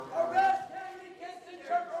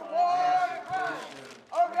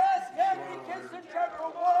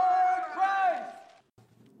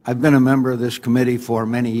I've been a member of this committee for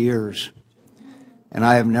many years, and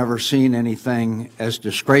I have never seen anything as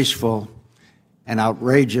disgraceful and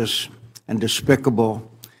outrageous and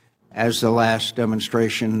despicable as the last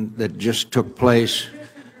demonstration that just took place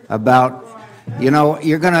about,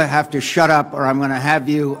 you're going to have to shut up or I'm going to have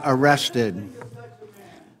you arrested.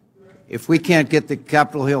 If we can't get the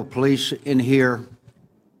Capitol Hill police in here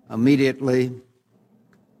immediately,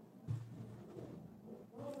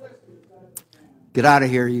 get out of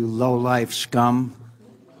here, you low-life scum.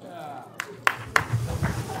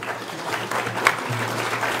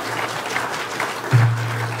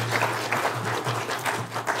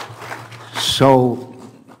 So,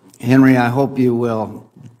 Henry, I hope you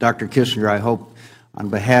will, Dr. Kissinger, I hope on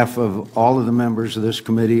behalf of all of the members of this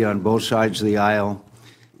committee on both sides of the aisle,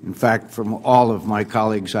 in fact, from all of my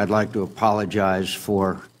colleagues, I'd like to apologize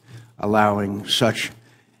for allowing such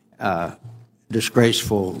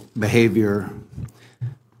disgraceful behavior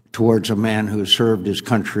towards a man who served his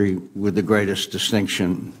country with the greatest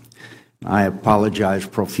distinction. I apologize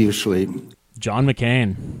profusely. John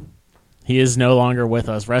McCain. He is no longer with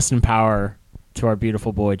us. Rest in power to our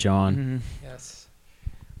beautiful boy, John. Mm-hmm. Yes.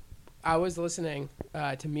 I was listening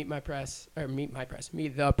to Meet the Press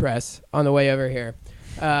on the way over here.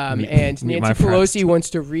 And Nancy Pelosi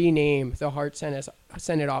wants to rename the Hart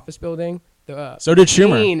Senate office building. So did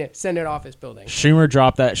Schumer. Main Senate office building. Schumer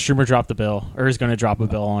dropped the bill, or is going to drop a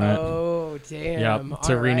bill on it. Oh, damn. Yep,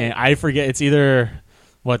 to rename. Right. I forget. It's either,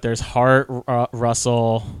 there's Hart,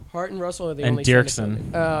 Russell. Hart and Russell are the and only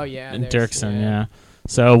Dirksen. Oh, yeah. And Dirksen, yeah.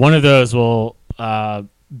 So one of those will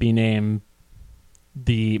be named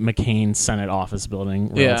the McCain Senate office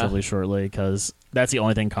building relatively shortly, because that's the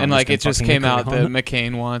only thing Congress and it just came out that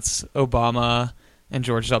McCain wants Obama and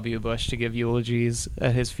George W. Bush to give eulogies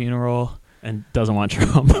at his funeral. And doesn't want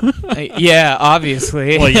Trump. Yeah,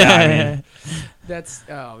 obviously. Well, yeah, I mean. That's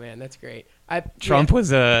great. Trump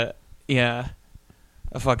was a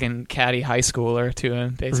fucking catty high schooler to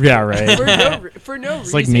him, basically. Yeah, right. For no reason.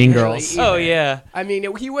 It's like Mean Girls. Really, oh, yeah. I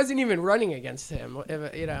mean, he wasn't even running against him,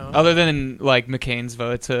 Other than, McCain's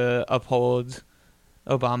vote to uphold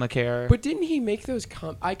Obamacare. But didn't he make those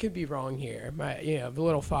I could be wrong here. A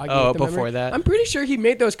little foggy. Oh, with the before memory. that? I'm pretty sure he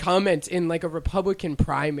made those comments in, a Republican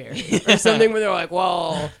primary or something where they're like,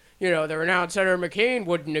 well, the renowned Senator McCain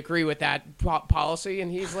wouldn't agree with that policy,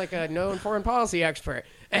 and he's a known foreign policy expert.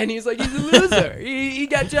 And he's like, he's a loser. he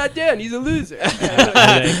got shot down. He's a loser.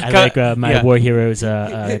 I like my war heroes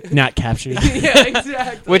not captured. Yeah,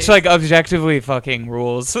 exactly. Which, objectively fucking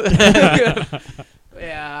rules.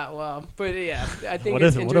 Yeah, well, but yeah, I think what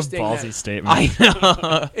it's a interesting. What a ballsy statement. I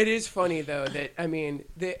know. It is funny though that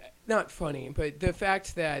not funny, but the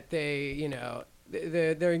fact that they're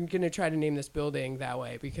going to try to name this building that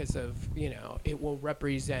way because of it will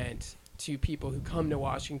represent to people who come to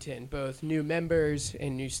Washington both new members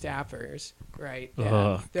and new staffers, right?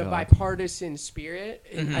 The bipartisan spirit.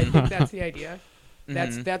 I think that's the idea.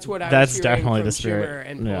 That's what I was hearing definitely from the spirit. Schumer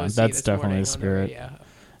and Yeah, Pelosi that's this definitely the morning spirit.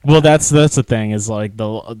 Well, that's the thing is turn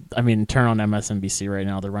on MSNBC right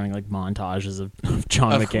now. They're running montages of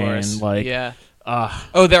John McCain. Course.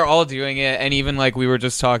 They're all doing it, and even we were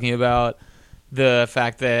just talking about the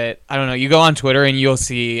fact that you go on Twitter and you'll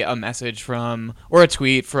see a message or a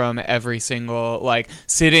tweet from every single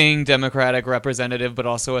sitting Democratic representative, but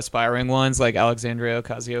also aspiring ones like Alexandria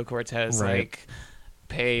Ocasio-Cortez, right.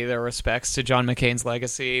 Pay their respects to John McCain's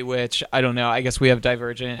legacy, which I don't know. I guess we have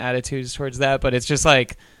divergent attitudes towards that, but it's just a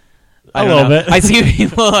little bit. I see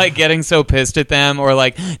people getting so pissed at them, or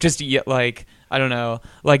just I don't know,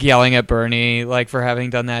 yelling at Bernie for having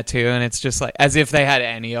done that too, and it's just as if they had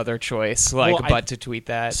any other choice but to tweet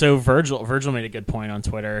that. So Virgil made a good point on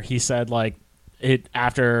Twitter. He said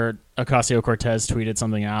after Ocasio-Cortez tweeted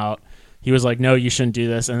something out. He was like, no, you shouldn't do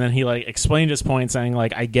this. And then he explained his point saying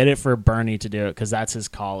I get it for Bernie to do it because that's his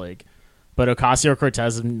colleague. But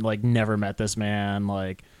Ocasio-Cortez never met this man.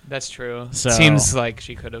 That's true. So, seems like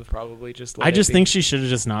she could have probably just let I just it be. think she should have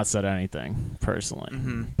just not said anything personally.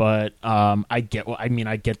 Mm-hmm. But I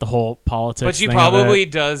get the whole politics. But she thing probably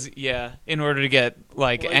does, in order to get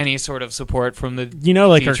any sort of support from the her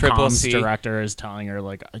comms director is telling her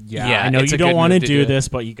I know you don't want to do this,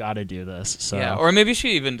 but you got to do this. So yeah, or maybe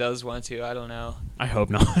she even does want to. I don't know. I hope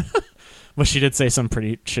not. But she did say some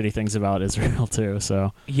pretty shitty things about Israel too.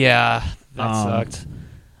 So yeah, that sucked.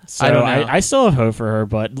 So I don't know. I still have hope for her,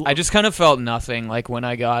 but I just kind of felt nothing when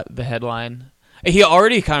I got the headline. He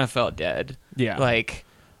already kind of felt dead. Yeah.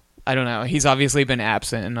 I don't know. He's obviously been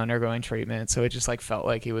absent and undergoing treatment, so it just felt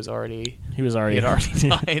like he had already died.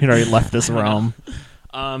 He'd already left this realm.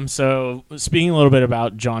 So speaking a little bit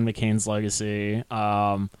about John McCain's legacy,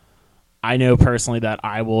 I know personally that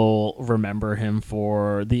I will remember him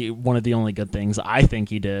for one of the only good things I think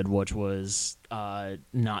he did, which was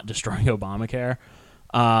not destroying Obamacare.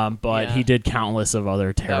 But he did countless of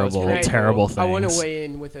other terrible things. I want to weigh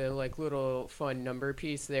in with a little fun number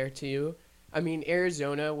piece there too. I mean,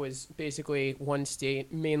 Arizona was basically one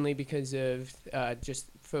state, mainly because of just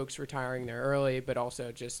folks retiring there early, but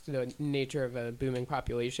also just the nature of a booming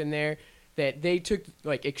population there, that they took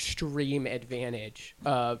extreme advantage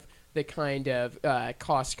of the kind of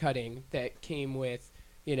cost cutting that came with,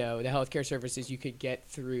 the healthcare services you could get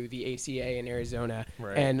through the ACA in Arizona.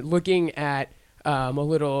 Right. And looking at a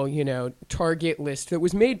little, target list that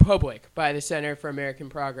was made public by the Center for American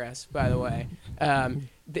Progress, by the way.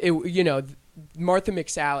 Martha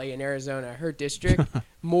McSally in Arizona, her district,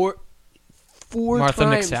 four Martha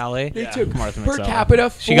times. McSally? They took Martha per McSally.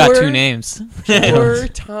 capita She got 2 names.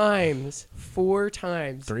 four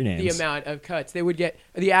times 3 names. the amount of cuts. They would get,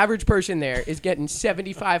 the average person there is getting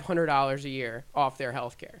 $7,500 a year off their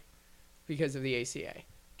health care because of the ACA.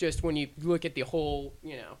 Just when you look at the whole,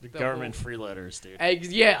 the government freeloaders, dude.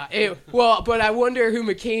 But I wonder who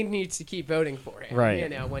McCain needs to keep voting for him.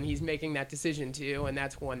 Right. When he's making that decision too, and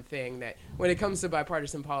that's one thing that when it comes to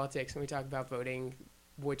bipartisan politics, when we talk about voting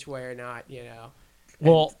which way or not,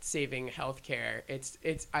 and saving health care,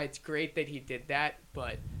 it's great that he did that,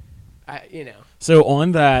 but So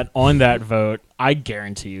on that vote, I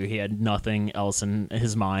guarantee you he had nothing else in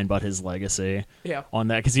his mind but his legacy. Yeah. On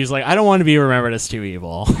that, because he was like, I don't want to be remembered as too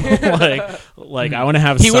evil. like I want to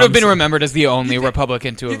have. He would have been remembered as the only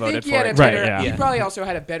Republican to have voted for it. Right. Yeah. He probably also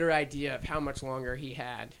had a better idea of how much longer he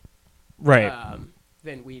had. Right.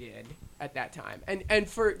 Than we did at that time, and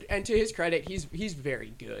to his credit, he's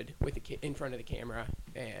very good with in front of the camera,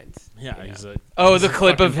 and he's the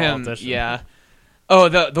clip of him, politician. Oh,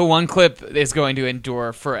 the one clip is going to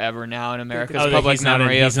endure forever now in America's public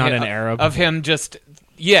memory. He's not an Arab. Of him just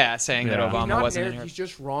saying that Obama he's not wasn't an an Arab. He's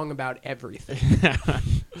just wrong about everything.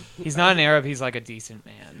 He's not an Arab. He's like a decent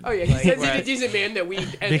man. Oh yeah, he says he's a decent man that we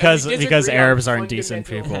because Arabs aren't decent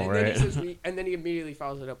people, and right? And then he immediately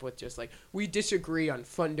follows it up with just we disagree on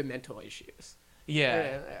fundamental issues.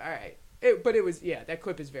 Yeah. All right. But it was that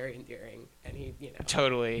clip is very endearing, and he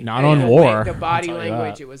totally not on war. The body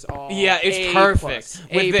language, it was all it's perfect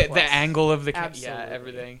with the angle of the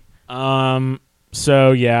everything.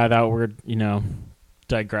 So that we're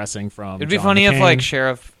digressing from. It'd be John funny McCain. if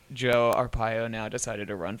Sheriff Joe Arpaio now decided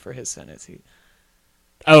to run for his Senate seat.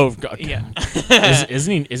 Oh God. Yeah. Is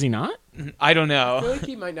he not? I don't know. I feel like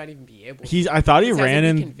he might not even be able to. I thought he ran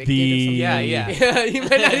in the. Yeah, he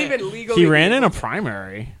might not even legally. He ran in a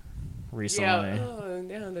primary recently.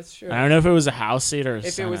 Yeah, that's true. I don't know if it was a House seat or a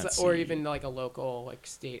if Senate it was, seat. or even a local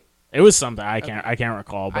state. It was something I can't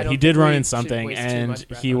recall, but he did run in something, and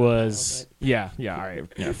he was all right.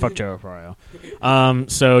 Yeah, fuck Joe Arpaio.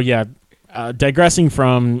 Digressing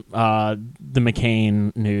from the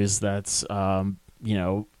McCain news that's all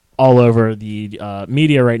over the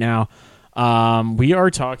media right now, we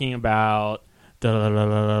are talking about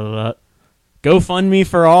GoFundMe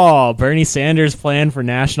for all. Bernie Sanders' plan for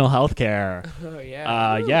national health care. Oh,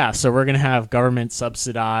 yeah. So we're going to have government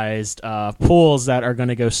subsidized pools that are going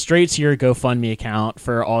to go straight to your GoFundMe account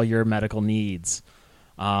for all your medical needs.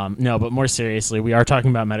 No, but more seriously, we are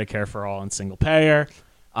talking about Medicare for all and single payer,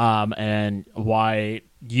 and why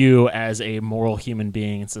you as a moral human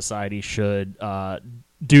being in society should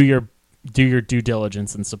do your due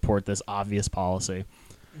diligence and support this obvious policy.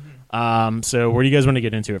 So where do you guys want to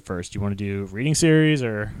get into it first? Do you want to do reading series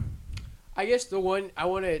or? I guess the one I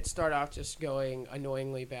want to start off just going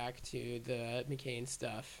annoyingly back to the McCain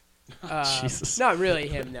stuff. Jesus. Not really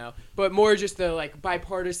him, no, but more just the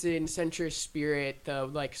bipartisan centrist spirit,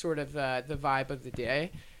 the sort of the vibe of the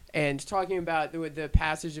day, and talking about the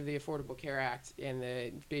passage of the Affordable Care Act and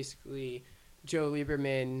basically Joe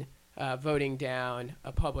Lieberman voting down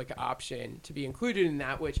a public option to be included in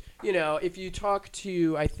that, which, if you talk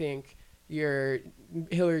to, I think, your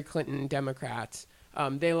Hillary Clinton Democrats,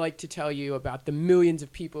 they like to tell you about the millions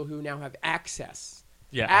of people who now have access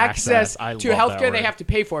access to healthcare they have to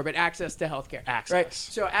pay for, but access to healthcare. Access. Right?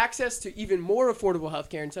 So access to even more affordable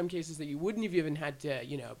healthcare in some cases that you wouldn't have even had to,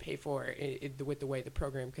 pay for with the way the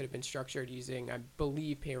program could have been structured using, I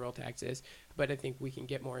believe, payroll taxes. But I think we can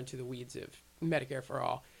get more into the weeds of Medicare for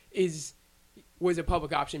all. Was a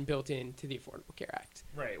public option built into the Affordable Care Act.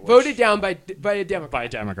 Right. Voted down by a Democrat. By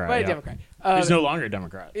a Democrat. He's no longer a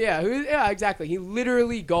Democrat. Yeah, exactly. He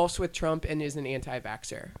literally golfs with Trump and is an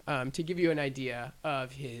anti-vaxxer. To give you an idea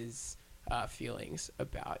of his feelings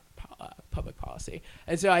about public policy.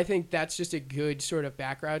 And so I think that's just a good sort of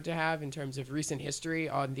background to have in terms of recent history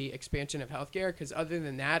on the expansion of healthcare, because other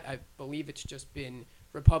than that, I believe it's just been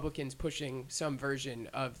Republicans pushing some version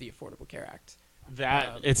of the Affordable Care Act.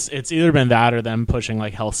 It's either been that or them pushing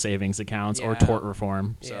like health savings accounts or tort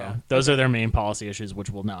reform. So those are their main policy issues, which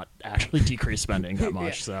will not actually decrease spending that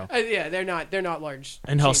much. So they're not large.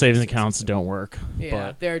 And health savings accounts don't work. Yeah,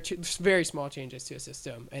 but they're very small changes to a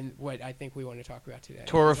system, and what I think we want to talk about today.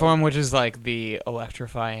 Tort reform, which is like the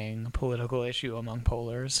electrifying political issue among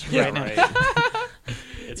pollers right now.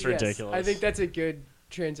 It's ridiculous. I think that's a good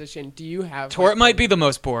transition. Do you have tort? Might be the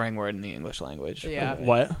most boring word in the English language. Yeah.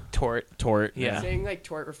 What? Tort. Yeah. Saying like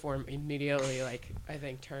tort reform immediately, I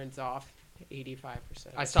think turns off 85%.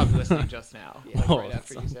 I stopped listening just now. Right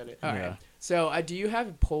after you said it. All right. So do you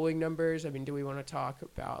have polling numbers? I mean, do we want to talk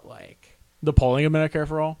about like the polling of Medicare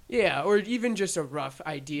for All? Yeah, or even just a rough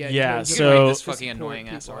idea. Yeah. So this fucking annoying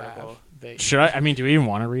ass article. Should I? I mean, do we even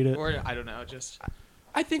want to read it? Or I don't know. Just.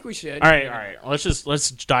 I think we should. All right.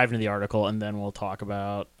 Let's dive into the article and then we'll talk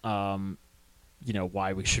about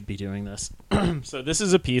why we should be doing this. So this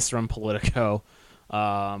is a piece from Politico.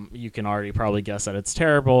 You can already probably guess that it's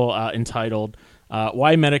terrible. Entitled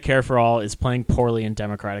 "Why Medicare for All is Playing Poorly in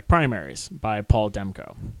Democratic Primaries" by Paul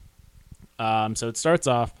Demko. So it starts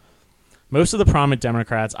off. Most of the prominent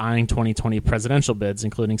Democrats eyeing 2020 presidential bids,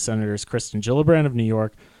 including Senators Kristen Gillibrand of New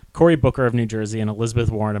York, Cory Booker of New Jersey, and Elizabeth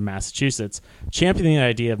Warren of Massachusetts, championing the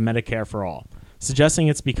idea of Medicare for all, suggesting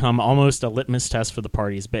it's become almost a litmus test for the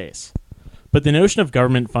party's base. But the notion of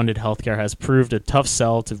government-funded healthcare has proved a tough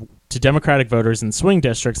sell to Democratic voters in swing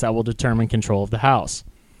districts that will determine control of the House.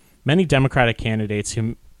 Many Democratic candidates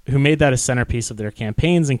who made that a centerpiece of their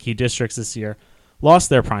campaigns in key districts this year lost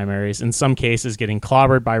their primaries, in some cases getting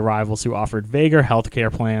clobbered by rivals who offered vaguer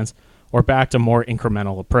healthcare plans or backed a more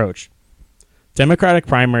incremental approach. Democratic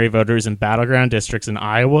primary voters in battleground districts in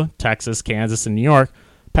Iowa, Texas, Kansas, and New York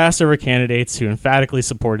passed over candidates who emphatically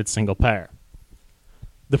supported single payer.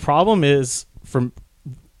 The problem is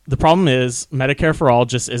Medicare for All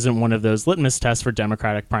just isn't one of those litmus tests for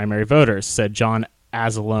Democratic primary voters, said John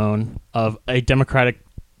Azalone, of a Democratic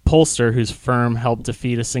pollster whose firm helped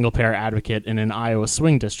defeat a single payer advocate in an Iowa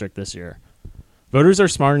swing district this year. Voters are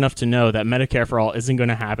smart enough to know that Medicare for All isn't going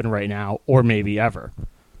to happen right now or maybe ever.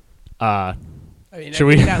 That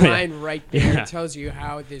line right there tells you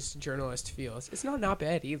how this journalist feels. It's not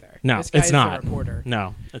bad either. No, this guy it's not. A reporter.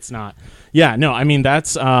 No, it's not. Yeah, no, I mean,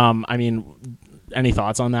 that's, any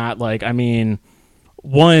thoughts on that? Like, I mean,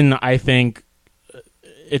 one, I think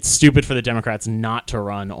it's stupid for the Democrats not to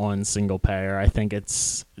run on single payer. I think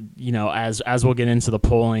it's, as we'll get into the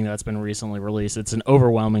polling that's been recently released, it's an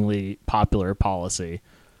overwhelmingly popular policy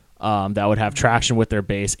that would have traction with their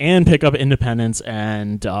base and pick up independents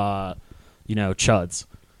and, chuds.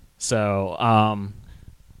 So,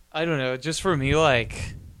 I don't know. Just for me,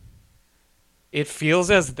 like, it feels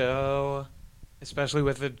as though, especially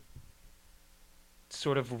with the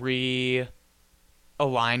sort of realignment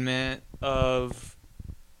of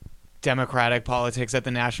Democratic politics at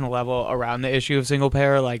the national level around the issue of single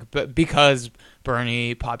payer, like, because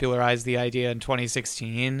Bernie popularized the idea in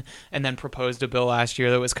 2016 and then proposed a bill last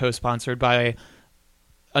year that was co-sponsored by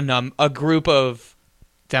a group of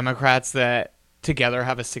Democrats that together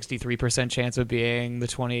have a 63% chance of being the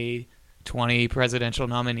 2020 presidential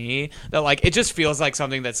nominee, that like it just feels like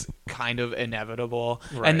something that's kind of inevitable.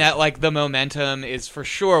 Right. And that like the momentum is for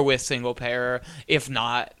sure with single payer, if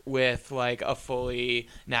not with like a fully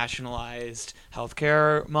nationalized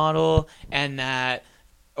healthcare model, and that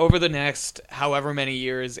over the next however many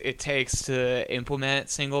years it takes to implement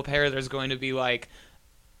single payer, there's going to be like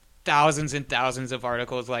thousands and thousands of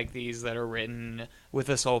articles like these that are written with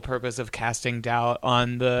the sole purpose of casting doubt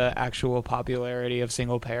on the actual popularity of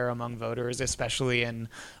single payer among voters, especially in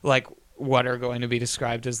like what are going to be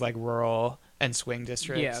described as like rural and swing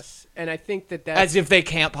districts. Yes, and I think that's... as if they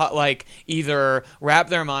can't like either wrap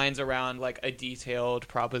their minds around like a detailed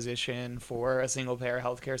proposition for a single payer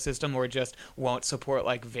healthcare system, or just won't support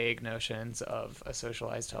like vague notions of a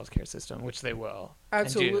socialized healthcare system, which they will.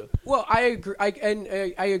 Absolutely. Well, I agree.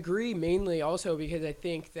 I agree mainly also because I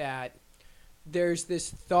think that there's this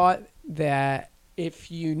thought that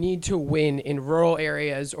if you need to win in rural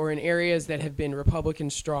areas or in areas that have been Republican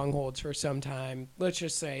strongholds for some time, let's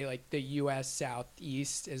just say like the U.S.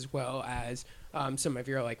 Southeast, as well as some of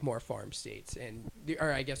your like more farm states,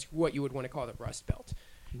 or I guess what you would want to call the Rust Belt.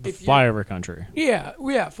 Flyover country. Yeah,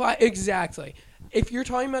 exactly. If you're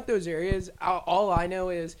talking about those areas, all I know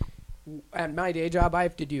is at my day job, I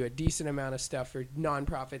have to do a decent amount of stuff for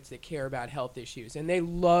nonprofits that care about health issues. And they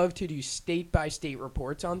love to do state-by-state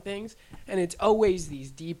reports on things. And it's always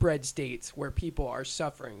these deep red states where people are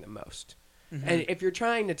suffering the most. Mm-hmm. And if you're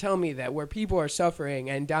trying to tell me that where people are suffering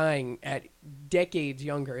and dying at decades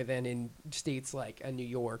younger than in states like New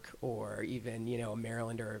York or even,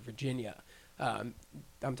 Maryland or Virginia, I'm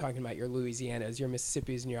talking about your Louisianas, your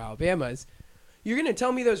Mississippis, and your Alabamas, you're going to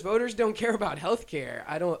tell me those voters don't care about health care.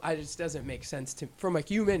 It just doesn't make sense from a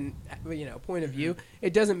human, point of view.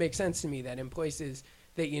 It doesn't make sense to me that in places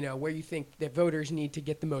that, where you think that voters need to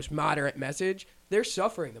get the most moderate message, they're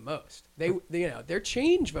suffering the most. They're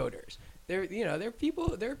change voters. There are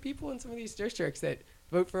people in some of these districts that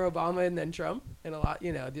vote for Obama and then Trump, and a lot,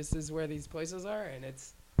 this is where these places are, and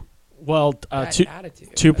it's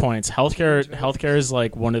two points. Healthcare is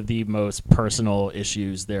like one of the most personal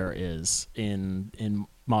issues there is in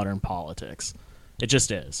modern politics. It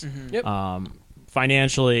just is. Mm-hmm. Yep.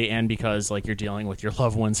 Financially, and because like you're dealing with your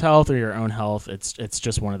loved one's health or your own health, it's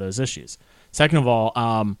just one of those issues. Second of all,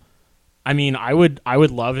 I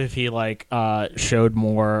would love if he showed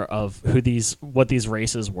more of what these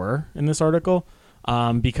races were in this article,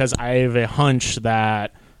 because I have a hunch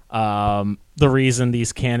that the reason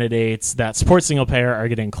these candidates that support single payer are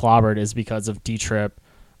getting clobbered is because of D-Trip,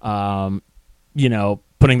 putting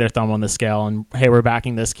their thumb on the scale and, hey, we're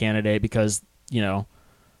backing this candidate because they have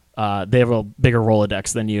a bigger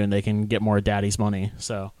Rolodex than you and they can get more daddy's money.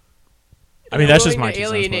 So. That's just my 2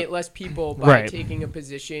 cents. Alienate less people by taking a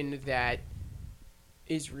position that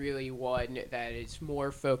is really one that is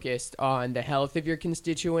more focused on the health of your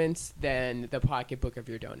constituents than the pocketbook of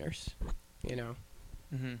your donors.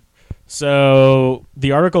 Mm-hmm. So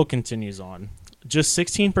the article continues on. Just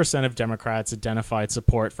 16% of Democrats identified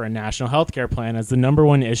support for a national health care plan as the number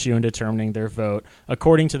one issue in determining their vote,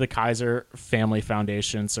 according to the Kaiser Family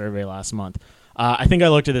Foundation survey last month. I think I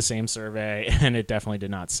looked at the same survey, and it definitely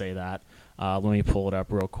did not say that. Let me pull it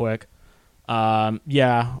up real quick. So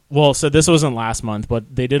this wasn't last month,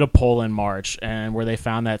 but they did a poll in March and where they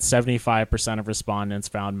found that 75% of respondents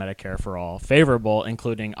found Medicare for all favorable,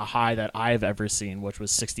 including a high that I've ever seen, which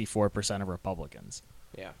was 64% of Republicans.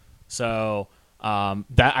 Yeah. So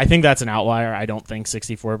that I think that's an outlier. I don't think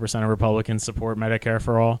 64% of Republicans support Medicare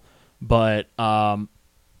for all, but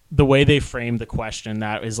the way they framed the question,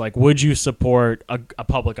 that is like, would you support a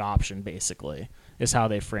public option, basically, is how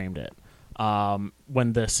they framed it.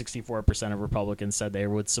 When the 64% of Republicans said they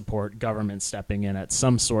would support government stepping in at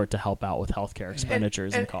some sort to help out with healthcare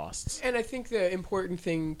expenditures and costs. And I think the important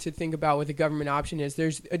thing to think about with a government option is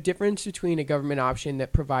there's a difference between a government option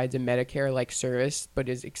that provides a Medicare-like service but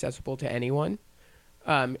is accessible to anyone,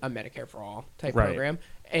 a Medicare for all type program,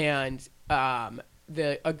 and a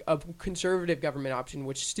conservative government option,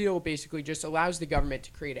 which still basically just allows the government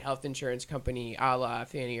to create a health insurance company a la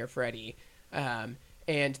Fannie or Freddie,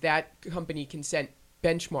 and that company can set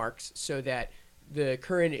benchmarks so that the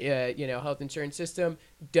current health insurance system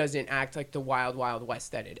doesn't act like the wild, wild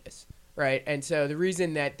west that it is, right? And so the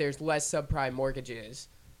reason that there's less subprime mortgages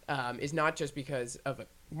is not just because of a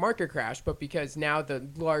market crash, but because now the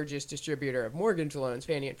largest distributor of mortgage loans,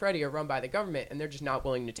 Fannie and Freddie, are run by the government, and they're just not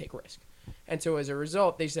willing to take risk. And so as a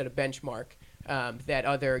result, they set a benchmark that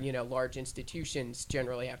other large institutions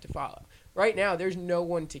generally have to follow. Right now, there's no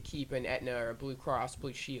one to keep an Aetna or a Blue Cross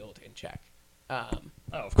Blue Shield in check.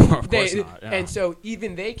 Of course not. Yeah. And so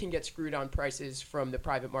even they can get screwed on prices from the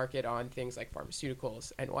private market on things like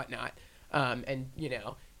pharmaceuticals and whatnot.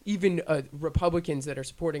 Even Republicans that are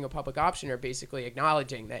supporting a public option are basically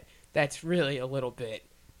acknowledging that that's really a little bit,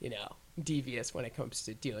 devious when it comes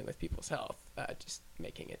to dealing with people's health, just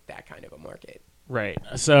making it that kind of a market. Right.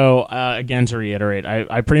 So, again, to reiterate,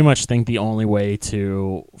 I pretty much think the only way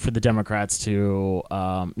for the Democrats to,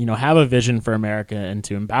 have a vision for America and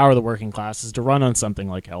to empower the working class is to run on something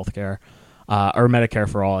like healthcare, or Medicare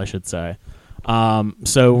for all, I should say.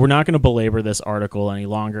 So we're not going to belabor this article any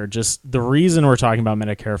longer. Just the reason we're talking about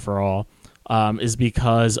Medicare for all is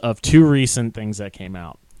because of two recent things that came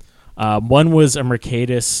out. One was a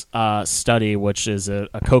milquetoast study, which is a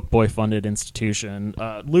Koch boy-funded institution,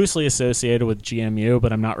 loosely associated with GMU,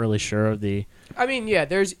 but I'm not really sure of the...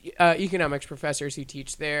 there's economics professors who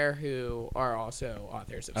teach there who are also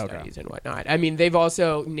authors of studies and whatnot. They've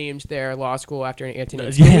also named their law school after Antonin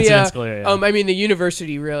Scalia. Yeah. The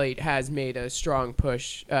university really has made a strong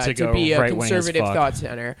push to be a conservative thought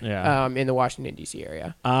center in the Washington, D.C.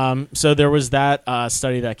 area. So there was that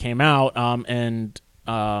study that came out,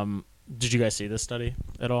 did you guys see this study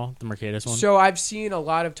at all, the milquetoast one? So I've seen a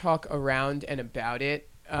lot of talk around and about it.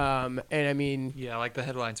 And I mean, Yeah, like the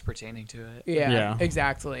headlines pertaining to it. yeah.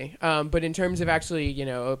 Exactly. But in terms of actually,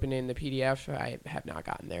 opening the PDF, I have not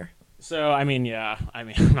gotten there. So, I'm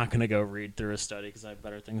not going to go read through a study because I have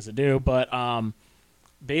better things to do. But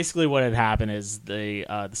basically what had happened is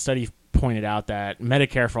the study pointed out that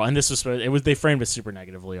Medicare for all, and they framed it super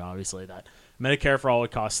negatively, obviously, that Medicare for all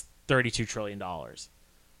would cost $32 trillion.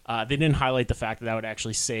 They didn't highlight the fact that would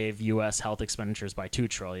actually save U.S. health expenditures by $2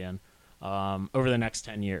 trillion over the next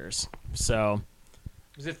 10 years. So,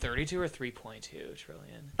 was it 32 or 3.2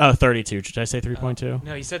 trillion? Oh, 32. Did I say 3.2?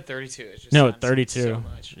 No, you said 32. It just No, sounds 32. So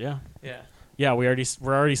much. Yeah. Yeah. We're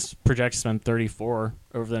already projected to spend 34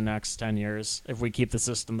 over the next 10 years if we keep the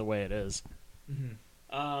system the way it is.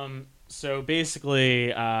 Mm-hmm. So basically,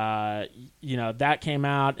 that came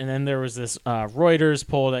out, and then there was this Reuters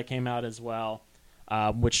poll that came out as well,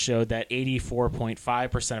 which showed that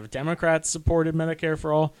 84.5% of Democrats supported Medicare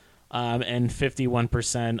for all, and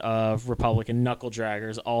 51% of Republican knuckle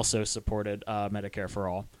draggers also supported Medicare for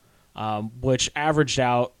all, which averaged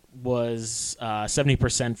out was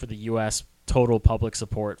 70% for the U.S. total public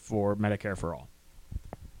support for Medicare for all,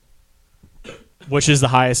 which is the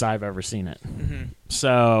highest I've ever seen it. Mm-hmm.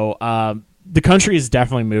 So the country is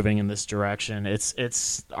definitely moving in this direction.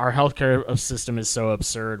 It's our healthcare system is so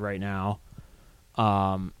absurd right now,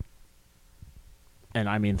 and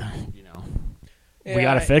I mean, we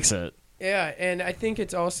got to fix it. Yeah, and I think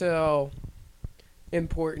it's also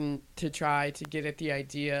important to try to get at the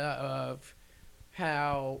idea of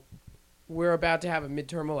how we're about to have a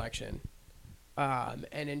midterm election,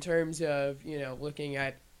 and in terms of looking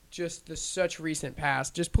at just the such recent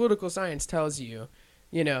past, just political science tells you,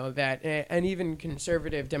 that, and even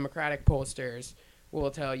conservative Democratic pollsters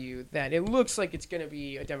will tell you that it looks like it's going to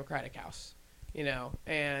be a Democratic House,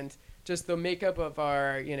 and just the makeup of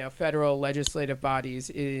our, federal legislative bodies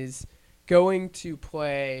is going to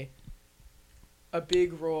play a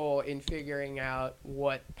big role in figuring out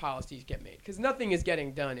what policies get made, because nothing is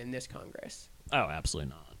getting done in this Congress. Oh, absolutely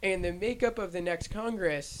not. And the makeup of the next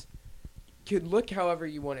Congress could look however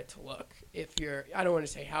you want it to look. I don't want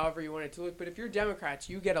to say however you want it to look, but if you're Democrats,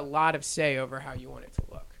 you get a lot of say over how you want it to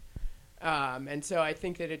look. And so I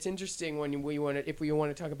think that it's interesting when if we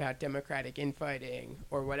want to talk about Democratic infighting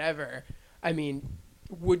or whatever. I mean,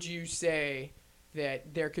 would you say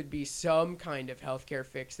that there could be some kind of healthcare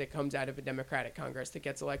fix that comes out of a Democratic Congress that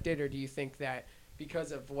gets elected, or do you think that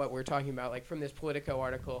because of what we're talking about, like from this Politico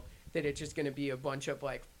article, that it's just going to be a bunch of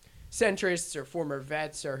like centrists or former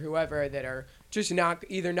vets or whoever that are just not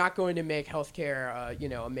going to make healthcare,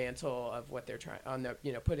 a mantle of what they're trying on the,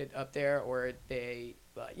 put it up there, or they,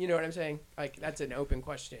 you know what I'm saying? Like, that's an open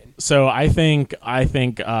question. So I think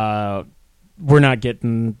we're not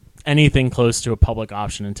getting anything close to a public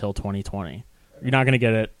option until 2020. You're not going to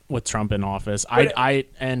get it with Trump in office.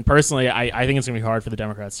 And personally, I think it's going to be hard for the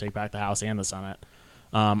Democrats to take back the House and the Senate.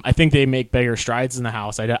 I think they make bigger strides in the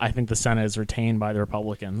House. I think the Senate is retained by the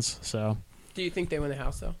Republicans. So, do you think they win the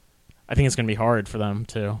House though? I think it's going to be hard for them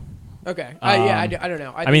too. Okay. I don't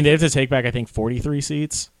know. I mean, they have to take back 43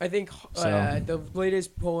 seats. I think the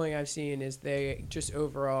latest polling I've seen is they just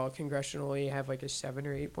overall congressionally have like a 7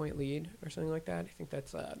 or 8 point lead or something like that. I think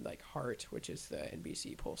that's like Hart, which is the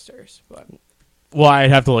NBC pollsters. But well, I'd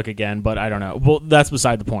have to look again, but I don't know. Well, that's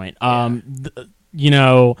beside the point.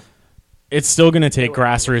 It's still going to take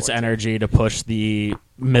grassroots energy to push the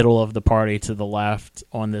middle of the party to the left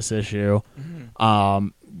on this issue. Mm-hmm.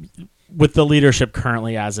 With the leadership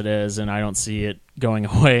currently as it is, and I don't see it going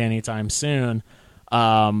away anytime soon,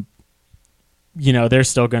 they're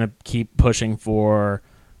still going to keep pushing for,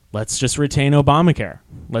 let's just retain Obamacare.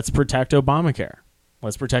 Let's protect Obamacare.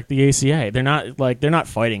 Let's protect the ACA. They're not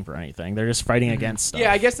fighting for anything. They're just fighting against stuff.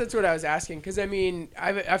 Yeah, I guess that's what I was asking. Because, I mean,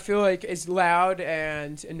 I feel like as loud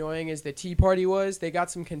and annoying as the Tea Party was, they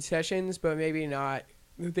got some concessions, but maybe not.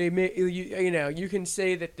 You can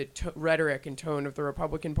say that the rhetoric and tone of the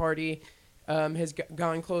Republican Party has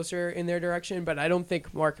gone closer in their direction, but I don't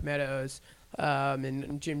think Mark Meadows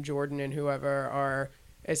and Jim Jordan and whoever are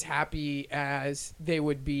as happy as they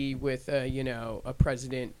would be with a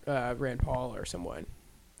President Rand Paul or someone.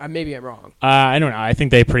 Maybe I'm wrong. I don't know. I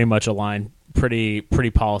think they pretty much align pretty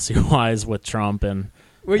policy wise with Trump and.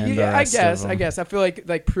 Well, yeah, I guess. I feel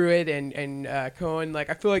like Pruitt and Cohen.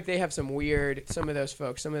 Like, I feel like they have some of those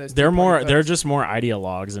folks. Some of those. They're just more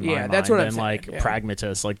ideologues in my mind that's what I'm than saying.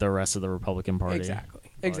 Pragmatists like the rest of the Republican Party.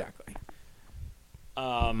 Exactly.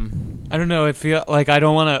 I don't know. I feel like I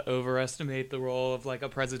don't want to overestimate the role of like a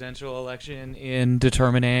presidential election in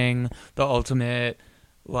determining the ultimate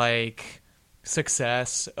like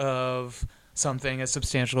success of something as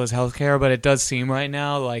substantial as healthcare, but it does seem right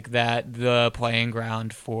now like that the playing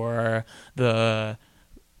ground for the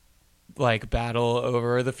battle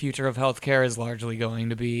over the future of healthcare is largely going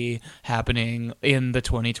to be happening in the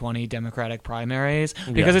 2020 Democratic primaries,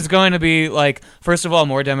 because it's going to be first of all,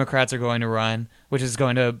 more Democrats are going to run, which is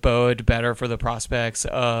going to bode better for the prospects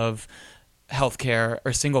of healthcare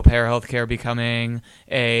or single payer healthcare becoming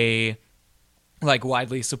a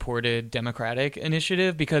widely supported Democratic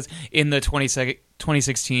initiative, because in the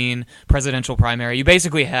 2016 presidential primary, you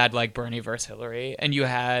basically had Bernie versus Hillary, and you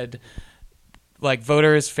had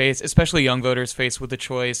voters especially young voters faced with the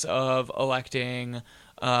choice of electing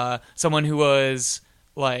someone who was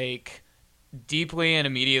deeply and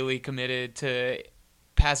immediately committed to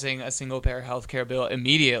passing a single payer healthcare bill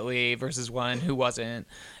immediately versus one who wasn't.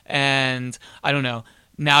 And I don't know.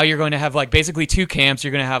 Now you're going to have basically two camps.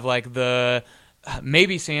 You're going to have the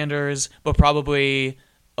maybe Sanders, but probably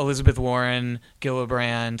Elizabeth Warren,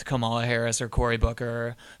 Gillibrand, Kamala Harris, or Cory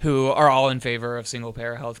Booker, who are all in favor of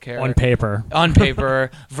single-payer healthcare on paper,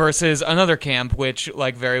 versus another camp, which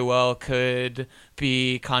very well could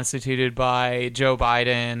be constituted by Joe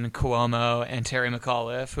Biden, Cuomo, and Terry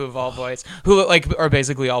McAuliffe, who have all voiced, who are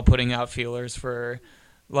basically all putting out feelers for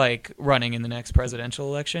running in the next presidential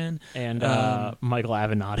election, and Michael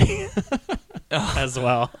Avenatti as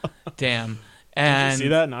well. Damn. Did you see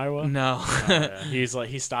that in Iowa? No. Oh, yeah.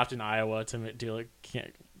 He stopped in Iowa to do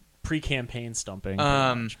pre-campaign stumping.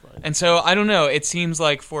 And so I don't know. It seems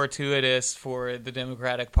fortuitous for the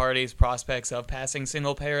Democratic Party's prospects of passing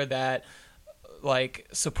single payer that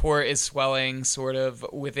support is swelling sort of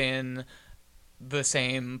within the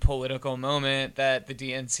same political moment that the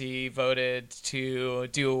DNC voted to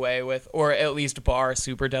do away with, or at least bar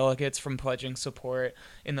superdelegates from pledging support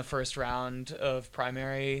in the first round of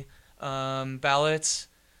primary ballots.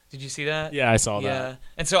 Did you see that? Yeah, I saw that. Yeah.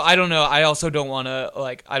 And so I don't know. I also don't want to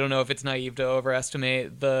I don't know if it's naive to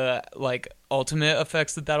overestimate the ultimate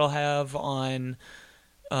effects that'll have on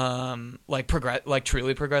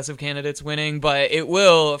truly progressive candidates winning, but it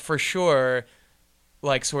will for sure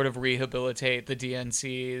sort of rehabilitate the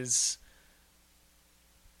DNC's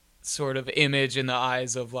sort of image in the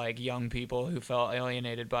eyes of young people who felt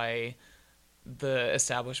alienated by the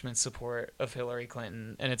establishment's support of Hillary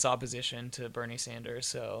Clinton and its opposition to Bernie Sanders.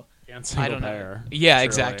 So I don't know. Yeah, truly.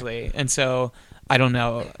 Exactly. And so I don't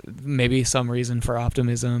know, maybe some reason for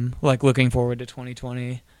optimism, looking forward to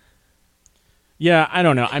 2020. Yeah, I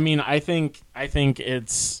don't know. I mean, I think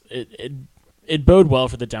it bode well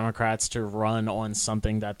for the Democrats to run on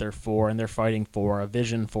something that they're for and they're fighting for, a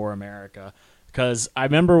vision for America. Because I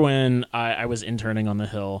remember when I was interning on the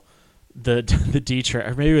Hill, the D-Trip,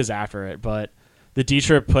 or maybe it was after it, but the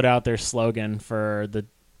D-Trip put out their slogan for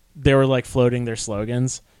they were floating their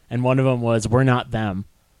slogans, and one of them was, "We're not them."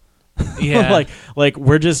 Yeah.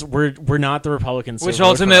 we're not the Republicans. Which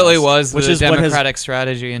ultimately was the Democratic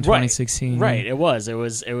strategy in 2016. Right. It was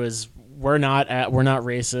we're not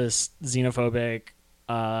racist,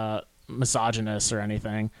 xenophobic, misogynist or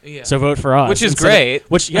anything. Yeah. So vote for us. Which is great.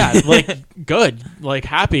 Good.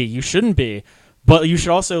 Happy. You shouldn't be. But you should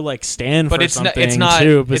also stand for something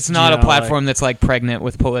too. But it's not a platform that's pregnant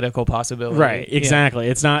with political possibility. Right, exactly.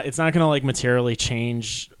 Yeah. It's not going to materially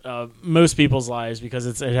change most people's lives,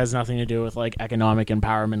 because it has nothing to do with economic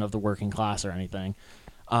empowerment of the working class or anything.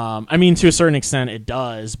 I mean, to a certain extent it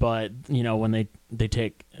does, but when they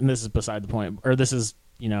take, and this is beside the point, or this is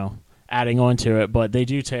adding on to it, but they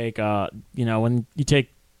do take when you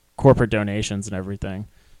take corporate donations and everything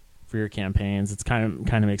for your campaigns, it's kind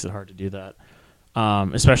of makes it hard to do that.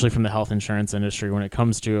 Especially from the health insurance industry when it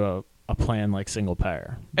comes to a plan like single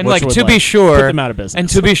payer. And to be sure, put them out of business. And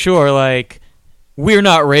to be sure, we're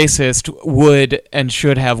not racist would and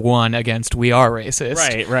should have won against we are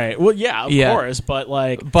racist. Right. Well, yeah, of course, but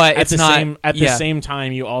at the same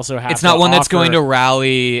time you also have it's not one that's going to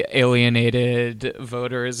rally alienated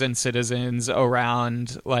voters and citizens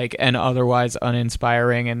around an otherwise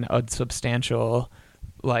uninspiring and unsubstantial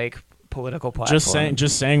political platform.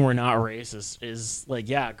 Just saying we're not racist is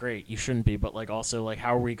great, you shouldn't be, but also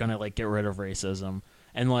how are we going to get rid of racism?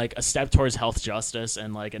 And a step towards health justice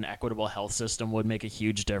and an equitable health system would make a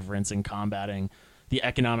huge difference in combating the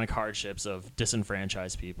economic hardships of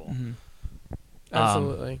disenfranchised people. Mm-hmm.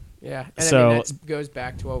 Absolutely. Yeah. And so, I mean, that goes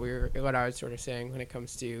back to what I was sort of saying when it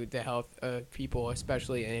comes to the health of people,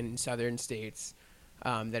 especially in southern states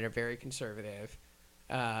that are very conservative.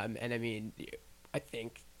 And I mean, I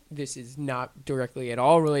think this is not directly at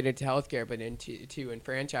all related to healthcare, but to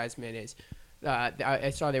enfranchisement is I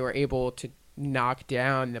saw they were able knock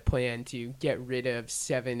down the plan to get rid of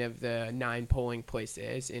 7 of the 9 polling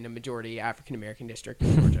places in a majority African American district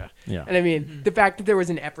in Georgia. Yeah. And I mean, the fact that there was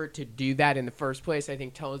an effort to do that in the first place, I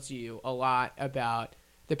think tells you a lot about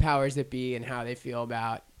the powers that be and how they feel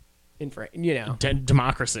about,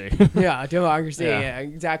 democracy. Yeah, democracy. Yeah. Yeah,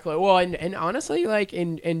 exactly. Well, and honestly, like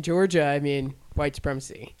in Georgia, I mean, white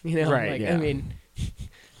supremacy. Right, Like, yeah. I mean,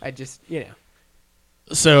 I just,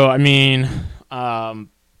 So I mean,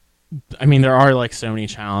 there are like so many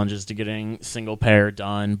challenges to getting single payer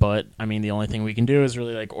done, but I mean, the only thing we can do is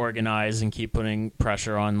really like organize and keep putting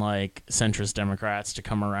pressure on like centrist Democrats to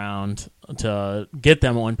come around to get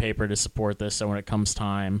them on paper to support this. So when it comes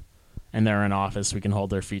time and they're in office, we can hold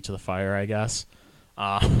their feet to the fire, I guess.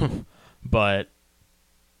 But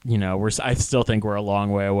I still think we're a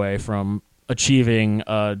long way away from achieving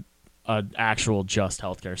a actual just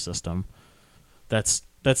healthcare system that's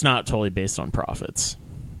not totally based on profits.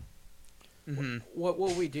 Mm-hmm. What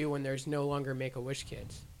will we do when there's no longer Make-A-Wish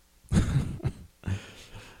kids?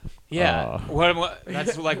 Yeah, what?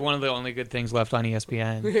 That's like one of the only good things left on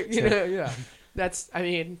ESPN. Yeah. That's. I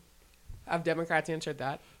mean, have Democrats answered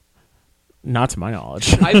that? Not to my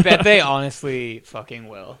knowledge. I bet they honestly fucking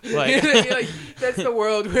will. Like, Like, that's the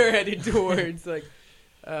world we're headed towards. Like,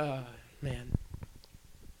 man.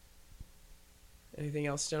 Anything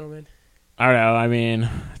else, gentlemen? I don't know. I mean,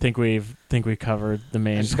 I think we covered the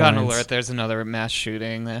main. I just got an alert. There's another mass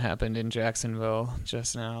shooting that happened in Jacksonville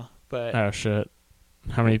just now. But oh shit!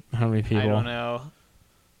 How many people? I don't know.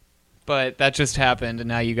 But that just happened, and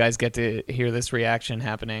now you guys get to hear this reaction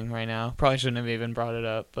happening right now. Probably shouldn't have even brought it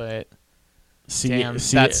up, but damn,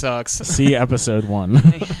 that sucks. See episode 1. Yeah.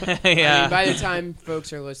 I mean, by the time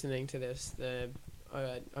folks are listening to this, the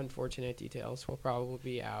unfortunate details will probably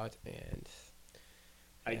be out, and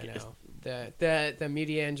I guess the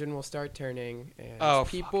media engine will start turning, and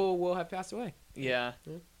people will have passed away. Yeah.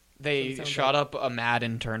 Yeah. They Sounds shot up a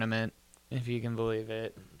Madden tournament, if you can believe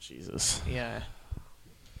it. Jesus. Yeah.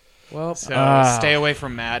 Well, So stay away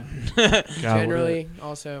from Madden. generally,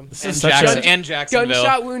 also, and Jacksonville.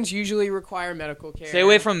 gunshot wounds usually require medical care. Stay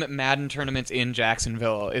away from Madden tournaments in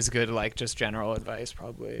Jacksonville is good, like, just general advice,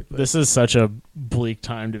 probably. But. This is such a bleak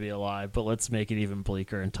time to be alive, but let's make it even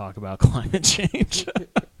bleaker and talk about climate change.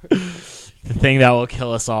 The thing that will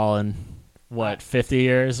kill us all in, 50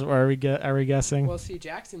 years? Are we guessing? Well, see,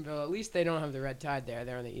 Jacksonville, at least they don't have the red tide there.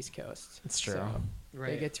 They're on the East Coast. It's true. So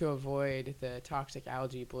Right. they get to avoid the toxic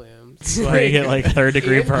algae blooms. Where you get like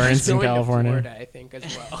third-degree And burns in going to California. Florida, I think,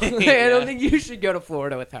 as well. Yeah. I don't think you should go to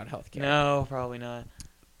Florida without health care. No, probably not.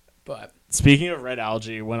 But Speaking of red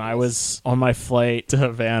algae, when I was on my flight to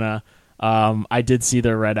Havana, I did see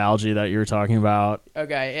the red algae that you were talking about.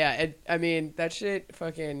 okay, yeah, I mean, that shit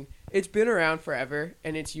fucking, it's been around forever,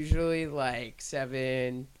 and it's usually like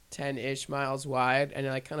 7, 10-ish miles wide, and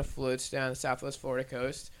it like kind of floats down the southwest Florida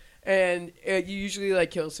coast. And you usually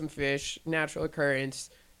like kill some fish, natural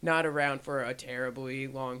occurrence, not around for a terribly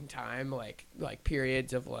long time, like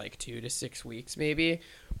periods of like 2 to 6 weeks maybe.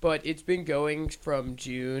 But it's been going from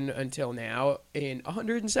June until now in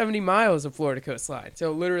 170 miles of Florida coastline.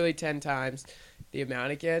 So literally 10 times the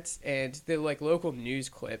amount it gets. And the like local news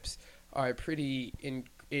clips are pretty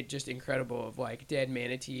just incredible of like dead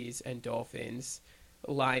manatees and dolphins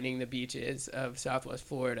lining the beaches of Southwest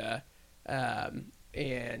Florida.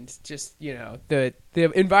 And just, the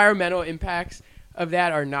environmental impacts of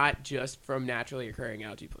that are not just from naturally occurring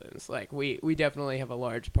algae blooms. Like, we definitely have a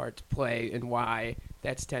large part to play in why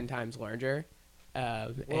that's 10 times larger.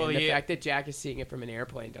 And the fact that Jack is seeing it from an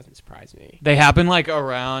airplane doesn't surprise me. They happen like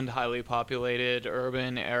around highly populated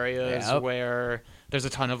urban areas Yep. where there's a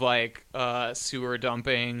ton of like sewer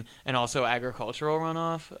dumping and also agricultural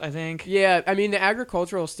runoff, I think. Yeah, I mean, the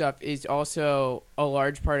agricultural stuff is also a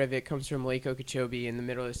large part of it comes from Lake Okeechobee in the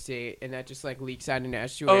middle of the state, and that just like leaks out into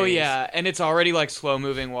estuaries. Oh yeah, and it's already like slow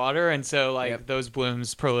moving water, and so like Yep. those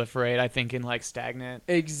blooms proliferate, I think, in like stagnant.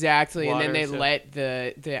 Exactly, water, and then they so- let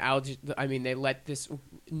the algae. I mean, they let this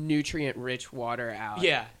nutrient-rich water out.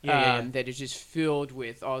 Yeah. That is just filled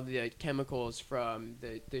with all the chemicals from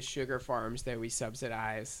the sugar farms that we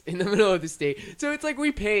subsidize in the middle of the state. So it's like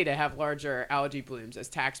we pay to have larger algae blooms as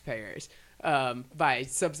taxpayers by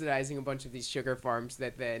subsidizing a bunch of these sugar farms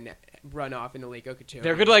that then run off into Lake Okeechobee.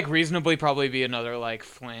 There could like reasonably probably be another like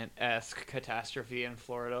Flint-esque catastrophe in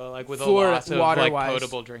Florida, like with Florida, a loss of water-wise. like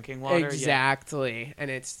potable drinking water. Yeah. Exactly, and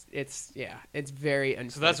it's very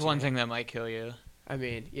unfortunate. So that's one thing that might kill you. I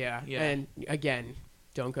mean, yeah. Yeah. And again,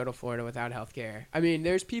 don't go to Florida without health care. I mean,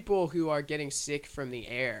 there's people who are getting sick from the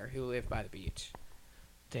air who live by the beach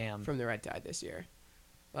Damn. from the red tide this year.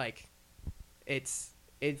 Like, it's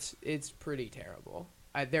pretty terrible.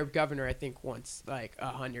 their governor, I think, wants like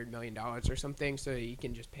 $100 million or something, so he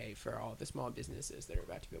can just pay for all the small businesses that are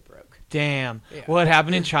about to go broke. Damn. Yeah. What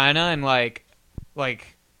happened in China and like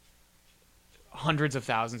hundreds of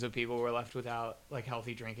thousands of people were left without like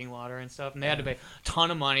healthy drinking water and stuff, and they had to pay a ton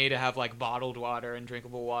of money to have like bottled water and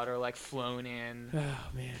drinkable water like flown in.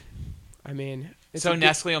 Oh man, I mean, so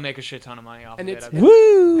Nestle will make a shit ton of money off of it.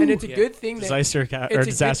 Woo! And it's a good thing that disaster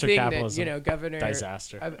capitalism. That, governor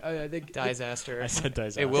disaster. Disaster. I said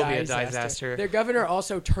disaster. It will be a disaster. Their governor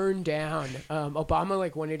also turned down.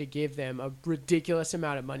 Obama wanted to give them a ridiculous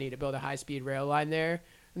amount of money to build a high-speed rail line there.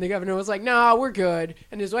 And the governor was like, "No, we're good."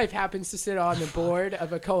 And his wife happens to sit on the board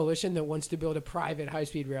of a coalition that wants to build a private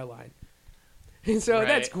high-speed rail line. And so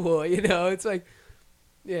that's cool, It's like,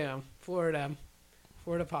 Florida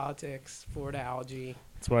politics, Florida algae.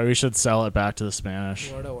 That's why we should sell it back to the Spanish.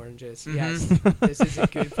 Florida oranges. Mm-hmm. Yes, this is a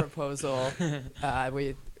good proposal.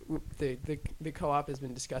 The co-op has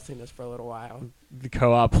been discussing this for a little while. The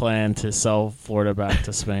co-op plan to sell Florida back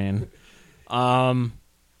to Spain.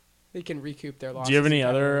 They can recoup their losses. Do you have any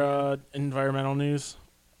other environmental news?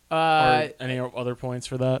 Or any other points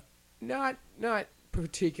for that? Not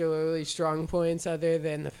particularly strong points, other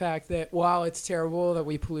than the fact that while it's terrible that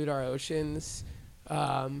we pollute our oceans,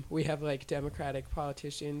 we have like Democratic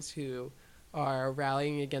politicians who are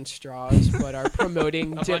rallying against straws, but are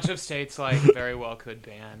promoting a bunch of states like very well could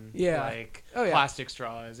ban plastic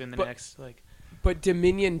straws in the next like. But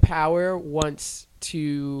Dominion Power wants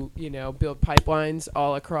to, build pipelines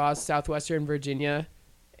all across southwestern Virginia,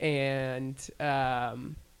 and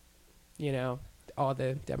all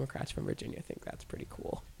the Democrats from Virginia think that's pretty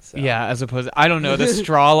cool. So. Yeah, as opposed to, I don't know, the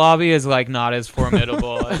straw lobby is like not as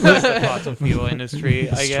formidable as the fossil fuel industry,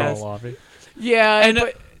 I guess. Straw lobby. Yeah,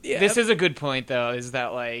 and this is a good point though, is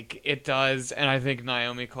that like it does, and I think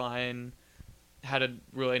Naomi Klein had a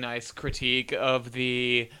really nice critique of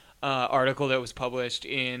the article that was published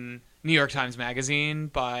in New York Times Magazine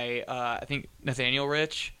by I think Nathaniel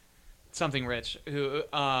Rich, who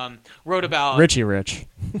wrote about Richie Rich,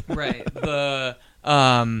 right? The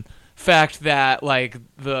fact that like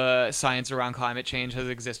the science around climate change has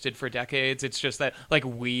existed for decades. It's just that like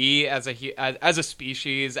we as a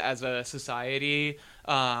species, as a society,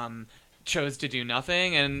 chose to do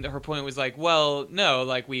nothing. And her point was like, well, no,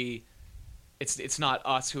 like it's not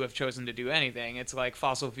us who have chosen to do anything. It's like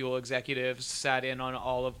fossil fuel executives sat in on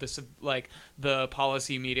all of the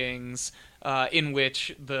policy meetings in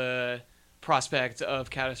which the prospect of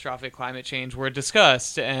catastrophic climate change were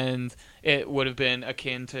discussed, and it would have been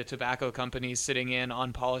akin to tobacco companies sitting in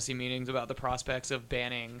on policy meetings about the prospects of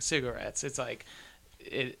banning cigarettes. It's like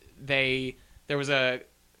there was a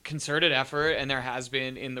concerted effort, and there has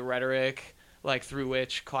been in the rhetoric like through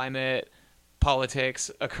which climate politics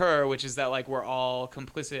occur, which is that like we're all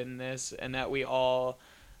complicit in this, and that we all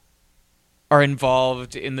are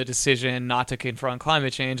involved in the decision not to confront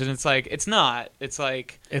climate change. And it's like it's not. It's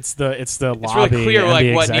like it's the lobby. It's really clear and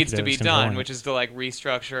like what needs to be done, which is to like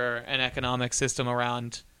restructure an economic system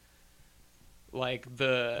around like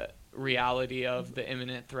the reality of the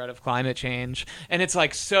imminent threat of climate change. And it's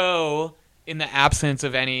like so in the absence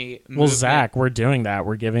of any movement. Well, Zach, we're doing that.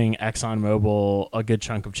 We're giving ExxonMobil a good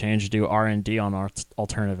chunk of change to do R&D on our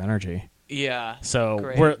alternative energy. Yeah. So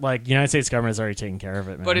great. we're like, United States government is already taking care of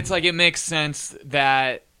it, man. But it's like, it makes sense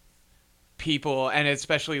that people, and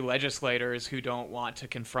especially legislators who don't want to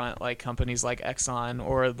confront like companies like Exxon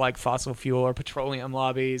or like fossil fuel or petroleum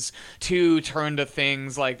lobbies, to turn to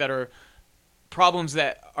things like that are problems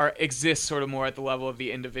that exist sort of more at the level of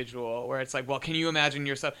the individual, where it's like, well, can you imagine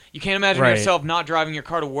yourself? You can't imagine yourself not driving your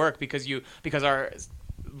car to work because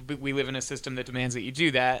we live in a system that demands that you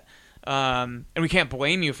do that. And we can't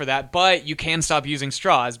blame you for that, but you can stop using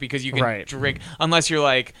straws because you can drink, unless you're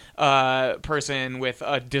like a person with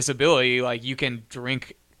a disability, like you can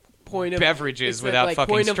drink beverages without like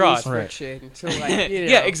fucking point straws. Of least friction to like,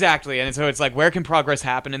 Yeah, exactly. And so it's like, where can progress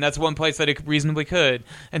happen? And that's one place that it reasonably could.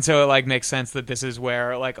 And so it like makes sense that this is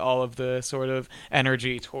where like all of the sort of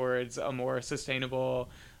energy towards a more sustainable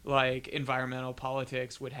like environmental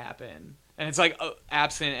politics would happen. And it's like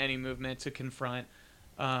absent any movement to confront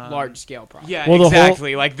large scale problems. Yeah, well,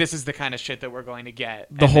 exactly. Like this is the kind of shit that we're going to get.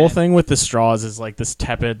 The whole thing with the straws is like this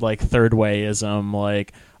tepid like third wayism,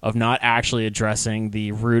 like of not actually addressing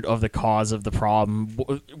the root of the cause of the problem,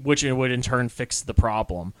 which it would in turn fix the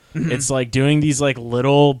problem. Mm-hmm. It's like doing these like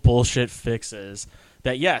little bullshit fixes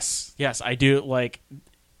that yes, I do like.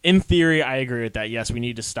 in theory, I agree with that. Yes, we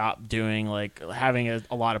need to stop doing like having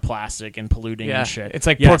a lot of plastic and polluting and shit. It's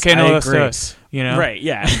like yes, porque no I los agree. dos, you know? Right,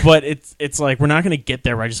 yeah. But it's like we're not going to get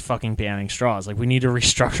there by just fucking banning straws. Like we need to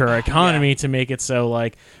restructure our economy to make it so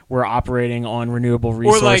like we're operating on renewable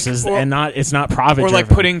resources and it's not profit or like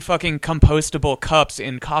driven. putting fucking compostable cups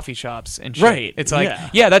in coffee shops and shit. Right, It's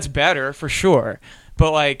like that's better for sure.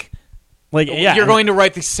 But like you're going to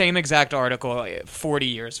write the same exact article 40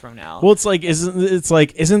 years from now. Well,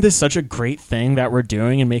 isn't this such a great thing that we're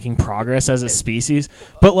doing and making progress as a species?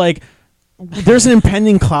 But like, there's an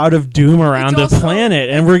impending cloud of doom around the planet,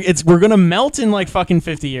 and we're gonna melt in like fucking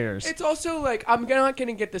 50 years. It's also like I'm not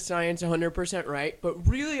gonna get the science 100% right, but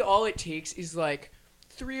really all it takes is like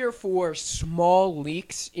 3 or 4 small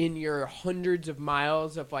leaks in your hundreds of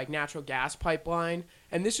miles of like natural gas pipeline.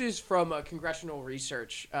 And this is from a congressional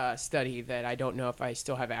research study that I don't know if I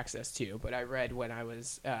still have access to, but I read when I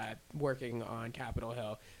was working on Capitol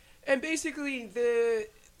Hill. And basically,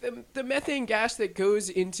 the methane gas that goes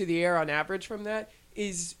into the air on average from that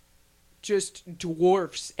is just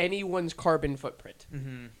dwarfs anyone's carbon footprint.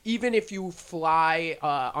 Mm-hmm. Even if you fly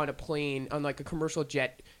on a plane, on like a commercial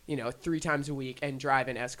jet, 3 times a week and drive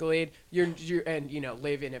an Escalade, live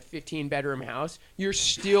in a 15-bedroom house, you're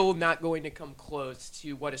still not going to come close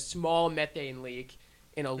to what a small methane leak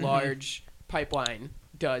in a large pipeline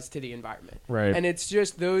does to the environment. Right. And it's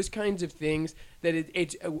just those kinds of things that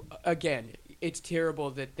it's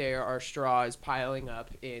terrible that there are straws piling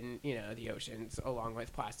up in the oceans along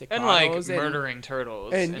with plastic and bottles like murdering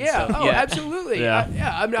turtles and stuff. Absolutely.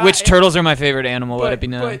 Yeah. Which turtles are my favorite animal, let it be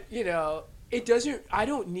known. But it doesn't. I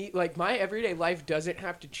don't need like my everyday life doesn't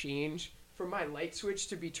have to change for my light switch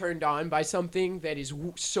to be turned on by something that is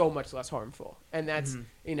so much less harmful. And that's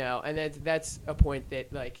and that's a point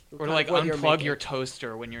that like or like unplug your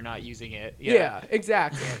toaster when you're not using it. Yeah,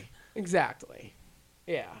 exactly. Exactly.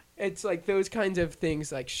 Yeah, it's like those kinds of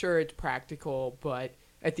things. Like, sure, it's practical, but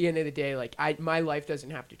at the end of the day, like my life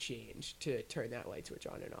doesn't have to change to turn that light switch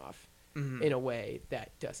on and off in a way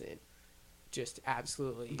that doesn't just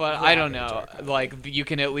absolutely. But I don't know. Like, you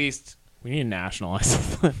can at least. We need to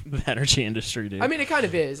nationalize the energy industry, dude. I mean, it kind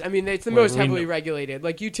of is. I mean, it's the most heavily regulated.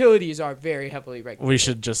 Like, utilities are very heavily regulated. We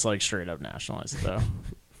should just like straight up nationalize it, though.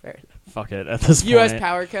 Fair enough. Fuck it. At this point, U.S.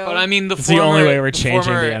 Power Co. But I mean, it's the only way we're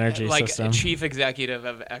changing the energy like, system. Chief executive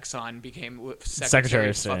of Exxon became Secretary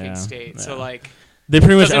of fucking State. Yeah. So like, they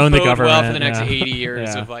pretty much own the bode government. Well for the next 80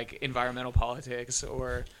 years of like environmental politics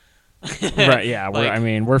or. Right. Yeah.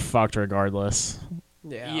 We're fucked regardless.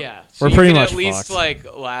 Yeah. So we're pretty much at least fucked.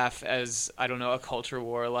 like laugh as I don't know a culture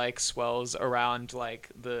war like swells around like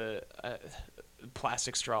the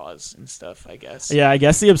plastic straws and stuff. I guess. Yeah, I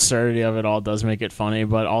guess the absurdity of it all does make it funny,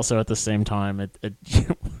 but also at the same time, it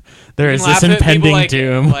there is this impending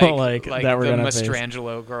doom like that we're gonna face. The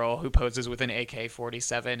Mastrangelo girl who poses with an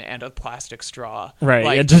AK-47 and a plastic straw. Right.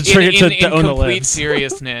 Like, yeah, just to own the complete libs.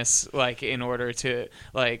 seriousness, like in order to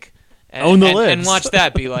like own the libs and watch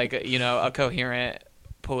that be like a coherent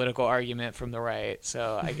political argument from the right.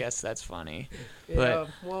 So I guess that's funny. Yeah,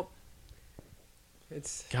 but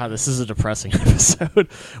God, this is a depressing episode.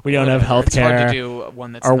 We don't have healthcare. It's hard to do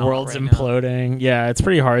one that's our not world's right imploding. now. Yeah, it's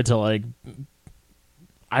pretty hard to like.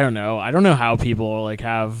 I don't know how people like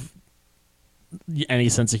have any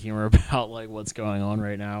sense of humor about like what's going on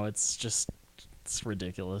right now. It's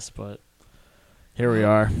ridiculous, but here we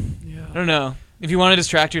are. Yeah. I don't know. If you want to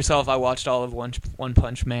distract yourself, I watched all of One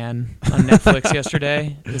Punch Man on Netflix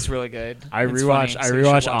yesterday. It's really good. I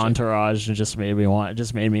rewatched Entourage and it just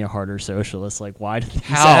made me a harder socialist. Like, why do these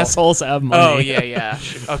assholes have money? Oh yeah.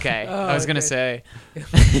 Okay. I was gonna say.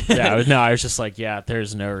 I was just like,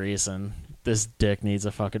 there's no reason. This dick needs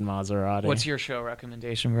a fucking Maserati. What's your show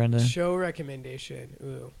recommendation, Brendan? Show recommendation.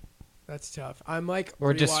 Ooh. That's tough. I'm like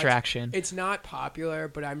distraction. It's not popular,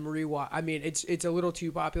 but I'm I mean, it's a little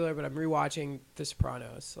too popular, but I'm rewatching The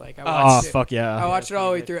Sopranos. Like I watched it. Fuck yeah! I watched it all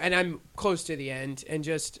the way through, and I'm close to the end. And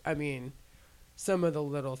just, I mean, some of the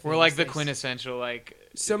little things. We're like the quintessential like.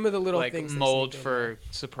 Some of the little like things mold for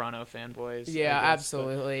Soprano fanboys. Yeah,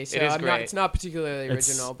 absolutely. So it is great. It's not particularly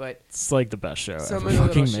original, but it's like the best show some ever of the little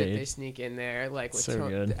fucking shit made. they sneak in there, like with so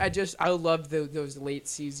good. I love those late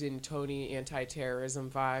season Tony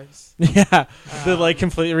anti-terrorism vibes. Yeah, the like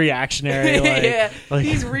completely reactionary. Like, yeah, like,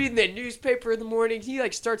 he's reading the newspaper in the morning. He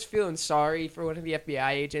like starts feeling sorry for one of the FBI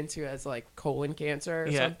agents who has like colon cancer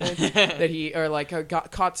or something that he or like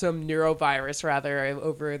caught some neurovirus rather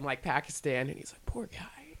over in like Pakistan, and he's like, poor guy.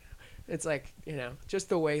 It's like, just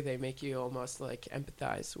the way they make you almost like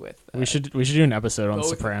empathize with. We should do an episode on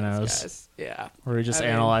Sopranos. Yeah. Where we just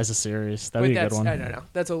analyze a series. That'd be a good one. I don't know.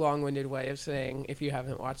 That's a long-winded way of saying if you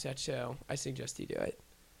haven't watched that show, I suggest you do it.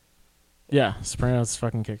 Yeah, Sopranos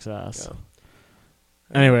fucking kicks ass.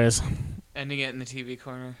 Yeah. Anyways, Ending it in the TV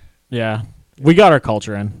corner. yeah, we got our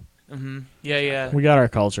culture in. Mm-hmm. Yeah. We got our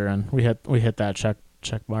culture in. We hit that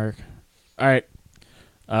check mark. All right.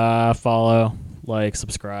 Follow, like,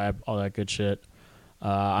 subscribe, all that good shit.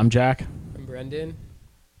 I'm Jack. I'm Brendan.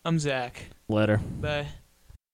 I'm Zach. Later. Bye.